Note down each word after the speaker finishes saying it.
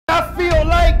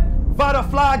Vada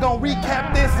Fly gonna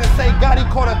recap this and say Gotti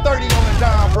caught a 30 on the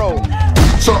John Road.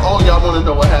 So all y'all wanna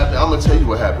know what happened, I'm gonna tell you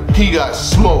what happened. He got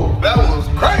smoked. That was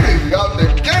crazy out the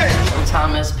game.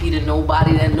 Sometimes SP to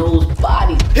nobody that knows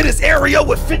body. Hit his area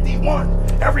with 51.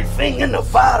 Everything in the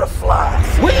Vada Fly.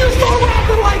 When you start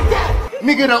rapping like that?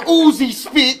 Nigga, the Uzi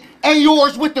spit. And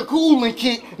yours with the Qleen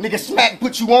kit. Nigga, smack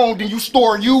put you on, then you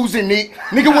start using it.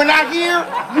 Nigga, when I hear,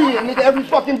 yeah, nigga, every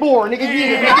fucking board. Nigga, yeah,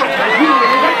 nigga,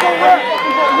 yeah, make the rap.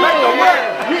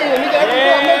 Yeah, nigga, every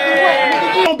board make the rap.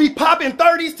 Nigga, You don't be popping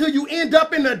 30s till you end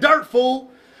up in the dirt,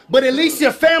 fool. But at least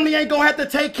your family ain't gonna have to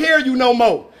take care of you no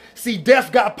more. See,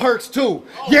 death got perks too.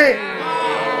 Yeah.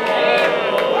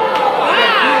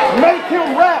 Make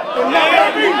him rap and not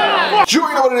let me. You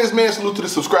already know what it is, man. Salute to the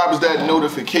subscribers, that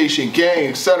notification gang,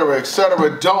 etc.,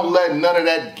 etc. Don't let none of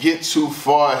that get too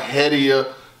far ahead of you.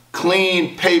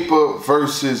 Qleen Paper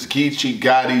versus Geechi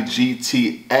Gotti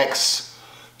GTX.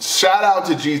 Shout out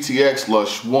to GTX,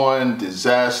 Lush One,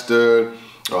 Disaster,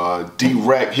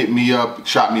 D-Rec hit me up,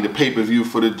 shot me the pay-per-view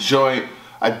for the joint.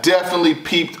 I definitely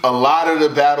peeped a lot of the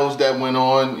battles that went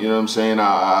on, you know what I'm saying?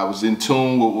 I was in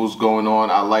tune with what was going on.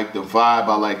 I like the vibe,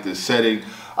 I like the setting.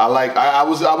 I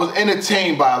was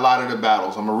entertained by a lot of the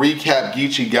battles. I'm gonna recap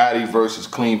Geechi Gotti versus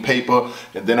Qleen Paper,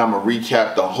 and then I'm gonna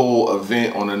recap the whole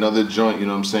event on another joint, you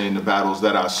know what I'm saying, the battles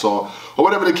that I saw, or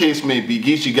whatever the case may be.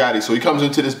 Geechi Gotti, so he comes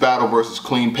into this battle versus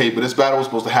Qleen Paper. This battle was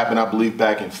supposed to happen, I believe,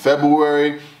 back in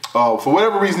February. For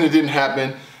whatever reason, it didn't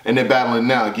happen, and they're battling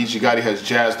now. Geechi Gotti has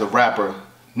Jazz the Rapper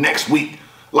next week.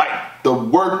 Like, the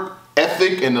work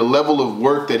ethic and the level of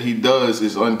work that he does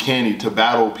is uncanny to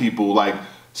battle people like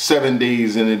 7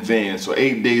 days in advance or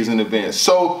 8 days in advance.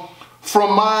 So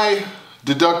from my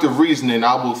deductive reasoning,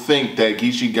 I will think that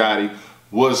Geechi Gotti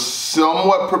was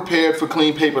somewhat prepared for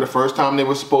Qleen Paper the first time they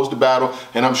were supposed to battle,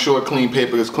 and I'm sure Qleen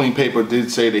Paper, because Qleen Paper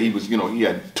did say that he was, you know, he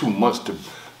had 2 months to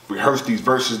rehearse these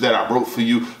verses that I wrote for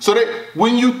you. So that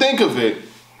when you think of it,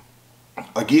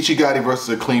 a Geechi Gotti versus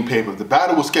a Qleen Paper, if the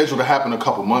battle was scheduled to happen a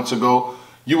couple months ago,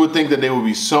 you would think that they would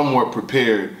be somewhat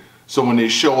prepared, so when they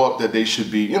show up that they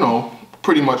should be, you know,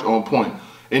 pretty much on point.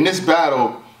 In this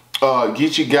battle,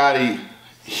 Geechi Gotti,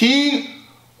 he,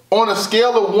 on a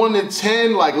scale of 1 to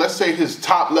 10, like let's say his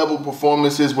top level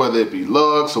performances, whether it be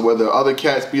Lux or whether other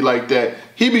cats be like that,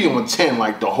 he be on 10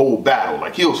 like the whole battle.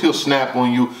 Like he'll snap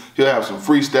on you, he'll have some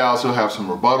freestyles, he'll have some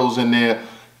rebuttals in there.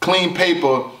 Qleen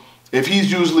Paper, if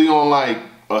he's usually on like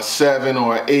a 7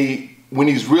 or an 8, when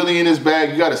he's really in his bag,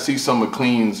 you gotta see some of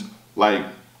Qleen's like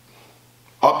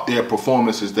up there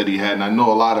performances that he had, and I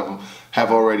know a lot of them have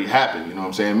already happened, you know what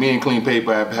I'm saying? Me and Qleen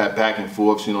Paper have had back and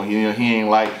forths, you know, he ain't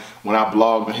like when I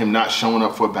blogged on him not showing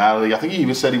up for a battle. I think he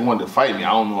even said he wanted to fight me.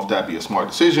 I don't know if that'd be a smart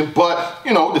decision, but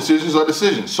you know, decisions are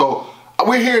decisions. So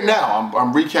we're here now.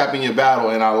 I'm recapping your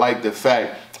battle, and I like the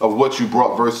fact of what you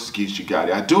brought versus Geechi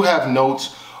Gotti. I do have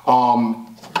notes,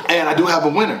 and I do have a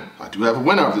winner. I do have a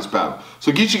winner of this battle.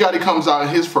 So Geechi Gotti comes out in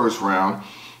his first round,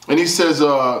 and he says,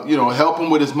 you know, help him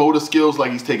with his motor skills,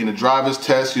 like he's taking a driver's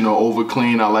test, you know, over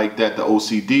Qleen. I like that, the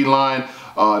OCD line.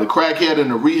 The crackhead in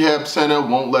the rehab center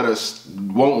won't let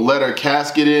her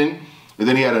casket in. And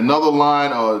then he had another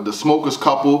line, the smokers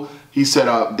couple. He said,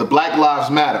 the Black Lives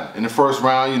Matter. In the first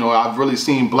round, you know, I've really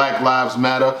seen Black Lives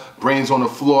Matter. Brains on the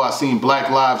floor, I've seen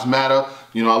Black Lives Matter.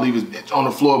 You know, I'll leave his bitch on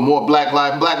the floor, more Black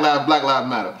Lives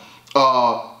Matter.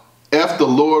 F the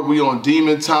Lord, we on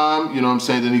demon time. You know what I'm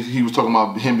saying? Then he was talking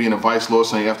about him being a vice lord,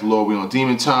 saying F the Lord, we on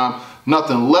demon time.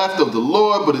 Nothing left of the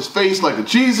Lord but his face like a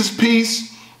Jesus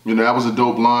piece. You know, that was a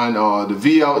dope line. The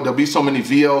VL, there'll be so many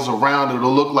VLs around,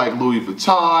 it'll look like Louis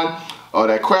Vuitton.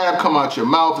 That crab come out your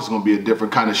mouth, it's gonna be a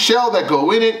different kind of shell that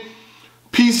go in it.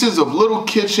 Pieces of Little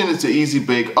Kitchen, it's an easy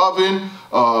bake oven.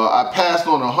 I passed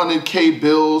on 100K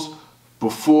bills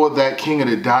before that King of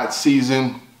the Dot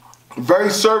season. Very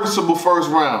serviceable first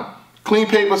round. Qleen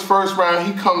Paper's first round,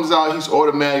 he comes out, he's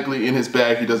automatically in his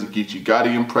bag. He does a Geechi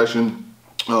Gotti impression.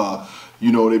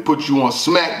 You know, they put you on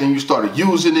smack, then you started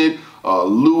using it.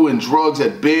 Lou and drugs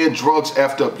at band, drugs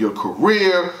effed up your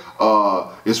career.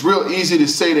 It's real easy to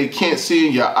say they can't see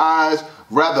in your eyes.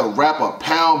 Rather rap a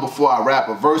pound before I rap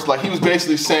a verse. Like he was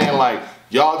basically saying like,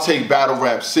 y'all take battle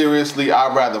rap seriously.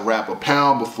 I'd rather rap a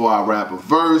pound before I rap a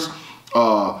verse.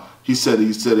 He said,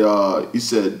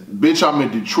 bitch, I'm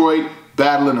in Detroit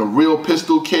battling a real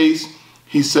pistol case.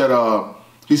 He said,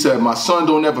 my son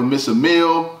don't ever miss a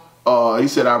meal. He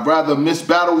said, I'd rather miss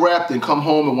battle rap than come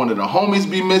home and one of the homies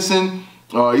be missing.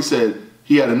 He said,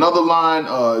 he had another line,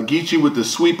 Geechi with the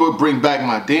sweeper, bring back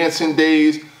my dancing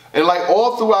days. And like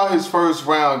all throughout his first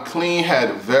round, Qleen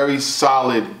had very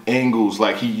solid angles.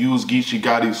 Like he used Geechi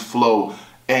Gotti's flow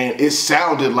and it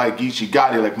sounded like Geechi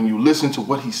Gotti. Like when you listen to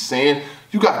what he's saying,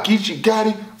 you got Geechi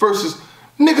Gotti versus,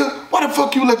 nigga, why the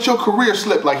fuck you let your career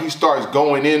slip? Like he starts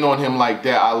going in on him like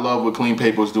that. I love what Qleen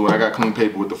Paper was doing. I got Qleen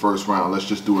Paper with the first round. Let's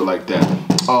just do it like that.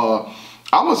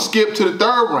 I'm gonna skip to the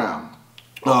third round.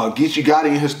 Geechi Gotti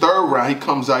in his third round, he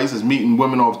comes out, he says meeting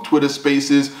women off Twitter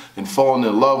spaces and falling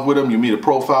in love with them. You meet a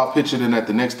profile picture, then at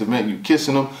the next event you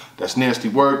kissing them. That's nasty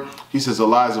work. He says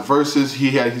Eliza versus,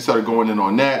 he started going in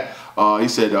on that. He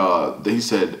said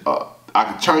I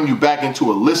could turn you back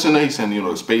into a listener. He said, you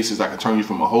know, the spaces, I could turn you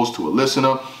from a host to a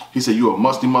listener. He said, you a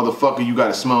musty motherfucker, you got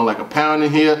to smell like a pound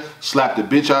in here. Slap the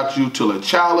bitch out you till a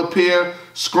child appear.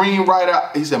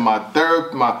 Screenwriter, he said, my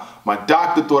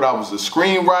doctor thought I was a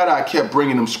screenwriter. I kept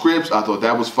bringing him scripts. I thought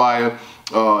that was fire.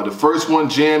 The first one,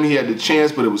 Jam, he had the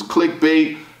chance, but it was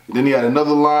clickbait. Then he had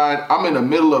another line. I'm in the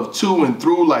middle of to and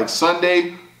through like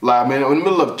Sunday. Like, I'm in the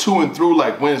middle of to and through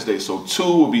like Wednesday. So to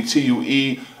will be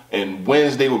T-U-E, and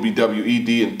Wednesday will be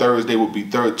W-E-D, and Thursday will be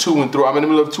to and through. I'm in the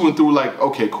middle of to and through like,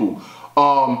 okay, cool.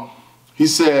 He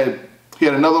said, he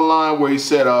had another line where he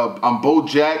said, I'm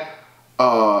BoJack.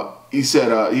 He said,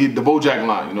 the BoJack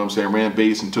line, you know what I'm saying, ran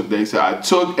bass and took that. He said, I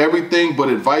took everything but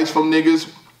advice from niggas.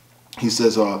 He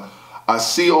says, I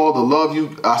see all the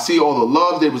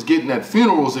love they was getting at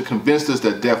funerals that convinced us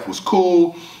that death was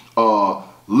cool.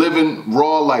 Living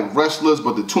raw like wrestlers,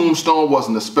 but the tombstone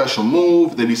wasn't a special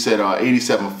move. Then he said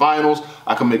 87 finals.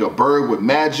 I can make a bird with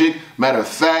magic. Matter of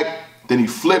fact, then he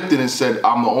flipped it and said,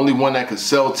 I'm the only one that could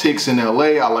sell ticks in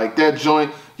LA. I like that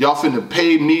joint. Y'all finna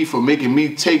pay me for making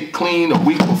me take Qleen a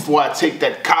week before I take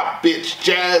that cop bitch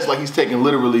Jazz. Like he's taking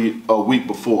literally a week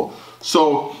before.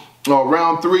 So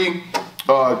round three,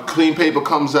 Qleen Paper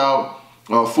comes out.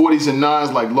 40s and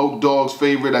 9s like Loke Dog's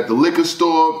favorite at the liquor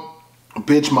store.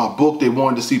 Bitch, my book, they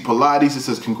wanted to see Pilates. It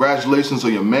says, congratulations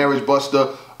on your marriage,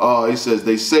 Buster. He says,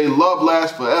 they say love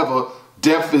lasts forever.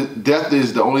 Death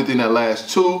is the only thing that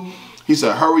lasts too. He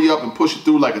said, hurry up and push it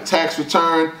through like a tax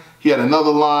return. He had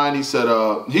another line. He said,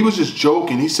 he was just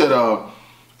joking. He said,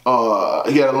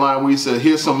 he had a line where he said,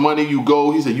 here's some money, you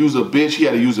go. He said, use a bitch. He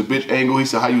had to use a bitch angle. He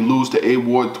said, how you lose to A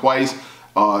Ward twice.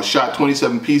 Shot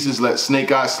 27 pieces, let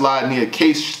Snake Eye slide, and he had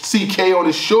CK on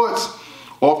his shorts.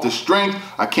 Off the strength,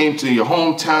 I came to your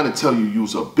hometown to tell you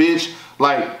use a bitch.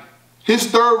 Like, his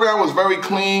third round was very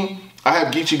clean. I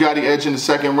have Geechi Gotti edge in the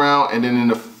second round, and then in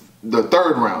the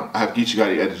third round, I have Geechi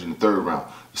Gotti edge in the third round.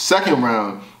 The second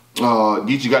round,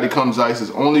 Geechi Gotti comes out, he says,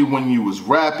 only when you was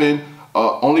rapping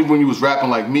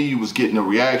like me, you was getting a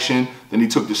reaction. Then he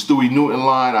took the Stewie Newton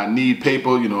line, I need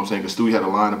paper, you know what I'm saying, because Stewie had a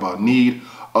line about need.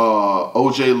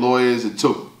 OJ lawyers, it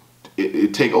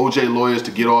take OJ lawyers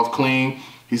to get off Qleen.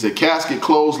 He said, casket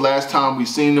closed, last time we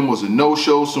seen him was a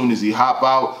no-show. Soon as he hop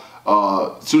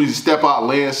out, soon as he step out,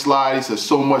 landslide. He said,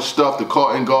 so much stuff, the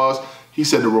cotton gauze. He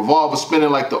said, the revolver spinning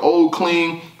like the old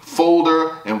Qleen,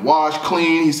 folder and wash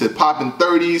Qleen. He said, popping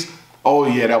 30s. Oh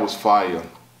yeah, that was fire.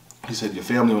 He said, your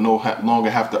family will no longer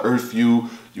have to earth you.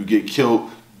 You get killed.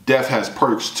 Death has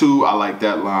perks too. I like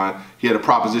that line. He had a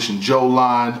Proposition Joe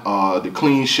line, the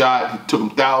Qleen shot. He took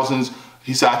him thousands.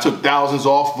 He said, I took thousands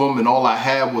off of them and all I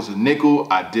had was a nickel.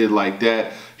 I did like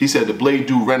that. He said, the Blade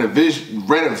do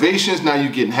renovations. Now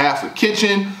you're getting half a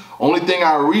kitchen. Only thing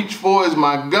I reach for is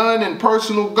my gun and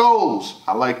personal goals.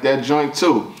 I like that joint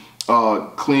too.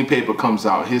 Qleen Paper comes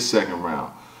out his second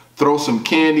round. Throw some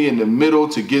candy in the middle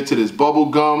to get to this bubble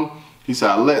gum. He said,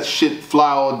 I let shit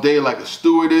fly all day like a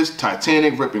stewardess.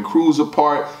 Titanic ripping crews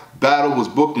apart. Battle was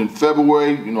booked in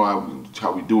February. You know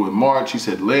how we do in March. He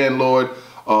said, landlord.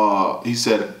 He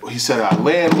said,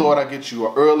 landlord, I get you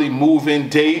an early move-in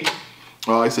date.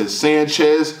 He said,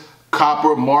 Sanchez,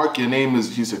 Copper, Mark, your name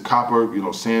is, he said, Copper, you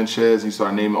know, Sanchez. He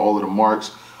started naming all of the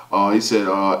marks. He said,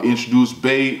 introduce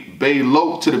Bay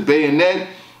Loke to the bayonet.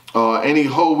 Any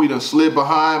hoe we done slid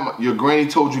behind. Your granny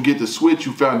told you get the switch.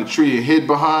 You found the tree and hid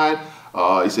behind.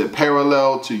 He said,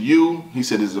 parallel to you. He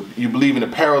said, you believe in a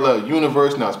parallel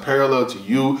universe. Now it's parallel to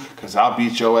you because I'll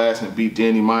beat your ass and beat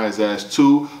Danny Meyer's ass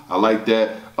too. I like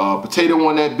that. Potato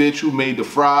on that bitch who made the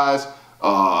fries.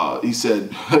 He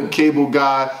said, cable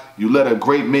guy, you let a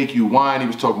grape make you whine. He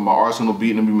was talking about Arsenal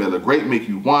beating him. You let a grape make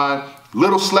you whine.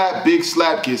 Little slap, big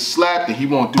slap, gets slapped and he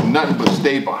won't do nothing but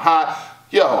stay behind.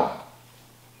 Yo,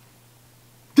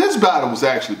 this battle was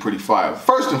actually pretty fire.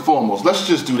 First and foremost, let's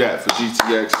just do that for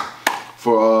GTX.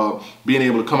 For being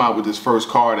able to come out with this first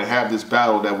card and have this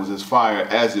battle that was as fire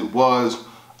as it was.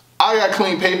 I got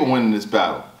Qleen Paper winning this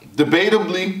battle.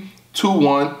 Debatably,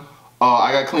 2-1.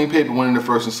 I got Qleen Paper winning the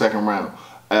first and second round.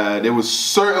 There was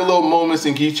certain little moments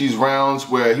in Geechi's rounds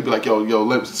where he'd be like, yo,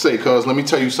 let's say, cuz, let me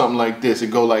tell you something like this. It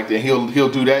go like that. He'll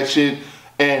do that shit.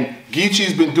 And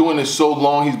Geechi's been doing this so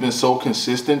long, he's been so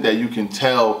consistent that you can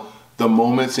tell the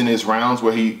moments in his rounds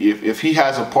where if he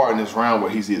has a part in his round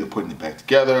where he's either putting it back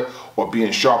together or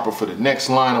being sharper for the next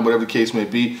line or whatever the case may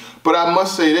be. But I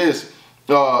must say this,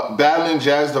 battling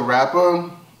Jazz the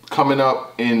Rapper coming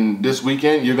up in this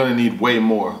weekend, you're gonna need way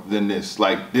more than this.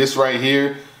 Like this right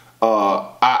here,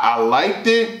 I liked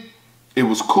it. It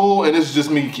was cool, and this is just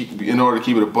me, in order to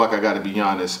keep it a buck, I gotta be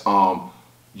honest.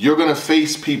 You're gonna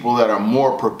face people that are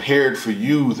more prepared for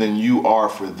you than you are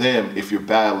for them if you're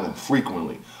battling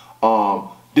frequently.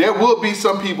 There will be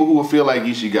some people who will feel like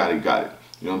Geechi Gotti got it.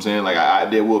 You know what I'm saying?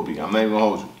 Like there will be. I'm not even gonna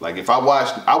hold you. Like if I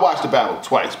watched the battle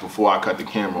twice before I cut the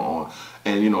camera on,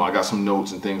 and you know I got some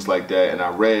notes and things like that, and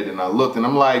I read and I looked, and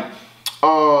I'm like,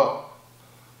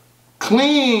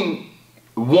 Qleen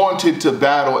wanted to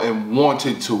battle and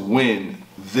wanted to win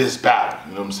this battle.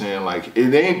 You know what I'm saying? Like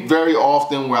it ain't very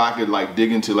often where I could like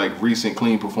dig into like recent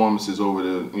Qleen performances over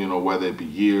the, you know, whether it be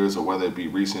years or whether it be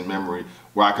recent memory,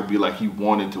 where I could be like he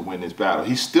wanted to win this battle.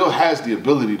 He still has the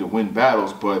ability to win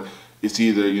battles, but it's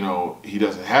either, you know, he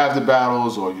doesn't have the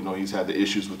battles, or, you know, he's had the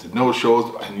issues with the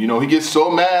no-shows, and, you know, he gets so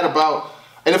mad about.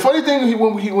 And the funny thing,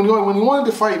 when he wanted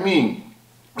to fight me,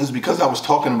 is because I was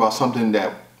talking about something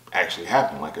that actually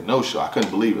happened, like a no-show. I couldn't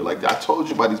believe it. Like I told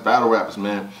you about these battle rappers,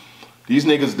 man. These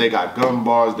niggas, they got gun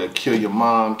bars that kill your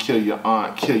mom, kill your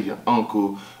aunt, kill your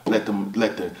uncle. Let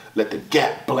the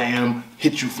gap blam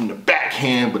hit you from the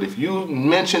backhand. But if you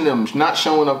mention them not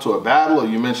showing up to a battle, or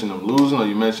you mention them losing, or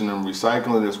you mention them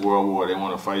recycling this world war, they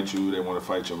want to fight you, they want to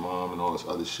fight your mom, and all this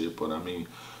other shit. But I mean,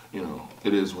 you know,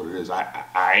 it is what it is.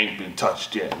 I ain't been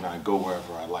touched yet, and I go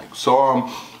wherever I like. So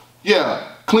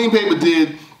yeah, Qleen Paper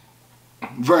did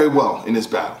very well in this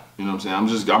battle. You know what I'm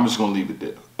saying? I'm just gonna leave it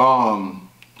there.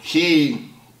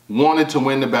 He wanted to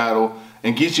win the battle,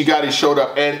 and Geechi Gotti showed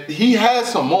up, and he had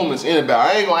some moments in the battle.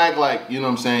 I ain't gonna act like, you know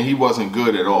what I'm saying, he wasn't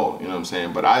good at all, you know what I'm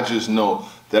saying, but I just know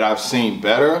that I've seen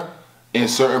better in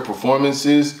certain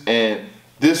performances, and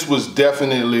this was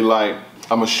definitely like,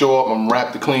 I'm gonna show up, I'm gonna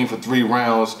rap the Qleen for 3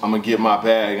 rounds, I'm gonna get my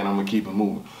bag, and I'm gonna keep it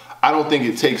moving. I don't think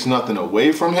it takes nothing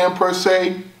away from him per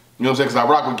se. You know what I'm saying? Because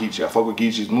I rock with Geechi. I fuck with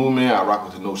Geechi's movement. I rock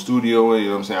with the No Studio. You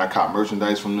know what I'm saying? I cop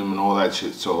merchandise from them and all that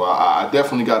shit. So I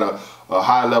definitely got a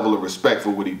high level of respect for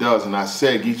what he does. And I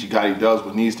said Geechi Gotti does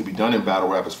what needs to be done in battle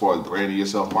rap as far as branding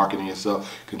yourself, marketing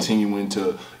yourself, continuing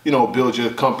to, you know, build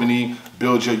your company,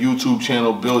 build your YouTube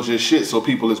channel, build your shit so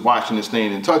people is watching and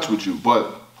staying in touch with you.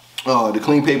 But the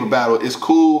Qleen Paper battle is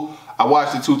cool. I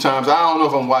watched it 2 times. I don't know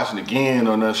if I'm watching again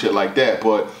or none shit like that,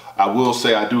 but I will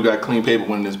say I do got Qleen Paper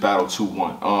winning this battle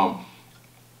 2-1.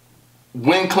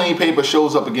 When Qleen Paper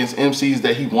shows up against MCs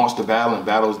that he wants to battle and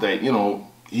battles that, you know,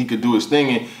 he could do his thing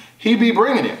in, he be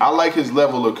bringing it. I like his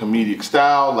level of comedic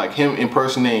style, like him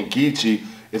impersonating Geechi.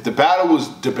 If the battle was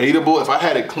debatable, if I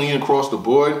had it clean across the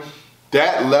board,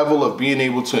 that level of being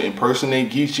able to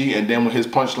impersonate Geechi, and then when his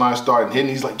punchline started hitting,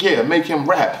 he's like, yeah, make him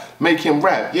rap,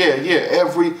 yeah,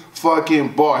 every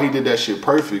fucking bar, he did that shit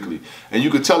perfectly. And you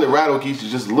could tell it rattled Geechi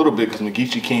just a little bit, because when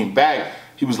Geechi came back,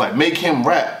 he was like, make him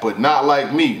rap, but not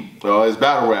like me. It's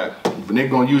battle rap. If a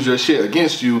nigga gonna use your shit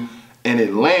against you, and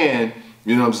it land,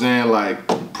 you know what I'm saying,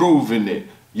 like, proving it.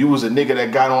 You was a nigga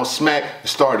that got on smack and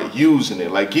started using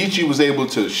it. Like Geechi was able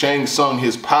to Shang Tsung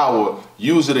his power,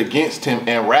 use it against him,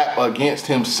 and rap against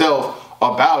himself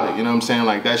about it. You know what I'm saying?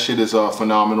 Like that shit is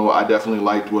phenomenal. I definitely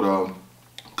liked what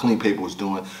Qleen Paper was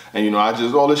doing. And you know,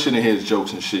 all this shit in here is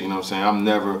jokes and shit, you know what I'm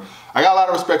saying? I got a lot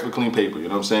of respect for Qleen Paper, you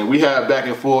know what I'm saying? We have back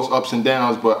and forth, ups and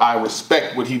downs, but I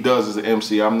respect what he does as an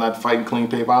MC. I'm not fighting Qleen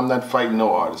Paper. I'm not fighting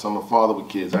no artist. I'm a father with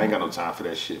kids. I ain't got no time for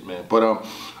that shit, man. But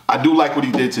I do like what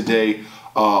he did today.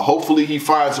 Hopefully he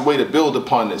finds a way to build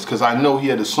upon this, because I know he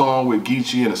had a song with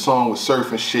Geechi and a song with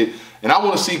Surf and shit, and I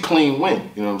want to see Qleen win,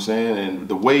 you know what I'm saying? And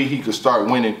the way he could start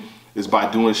winning is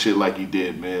by doing shit like he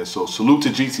did, man. So salute to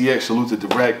GTX, salute to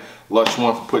Direct, Lush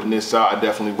One for putting this out. I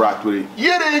definitely rocked with it.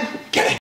 Yeah, dig.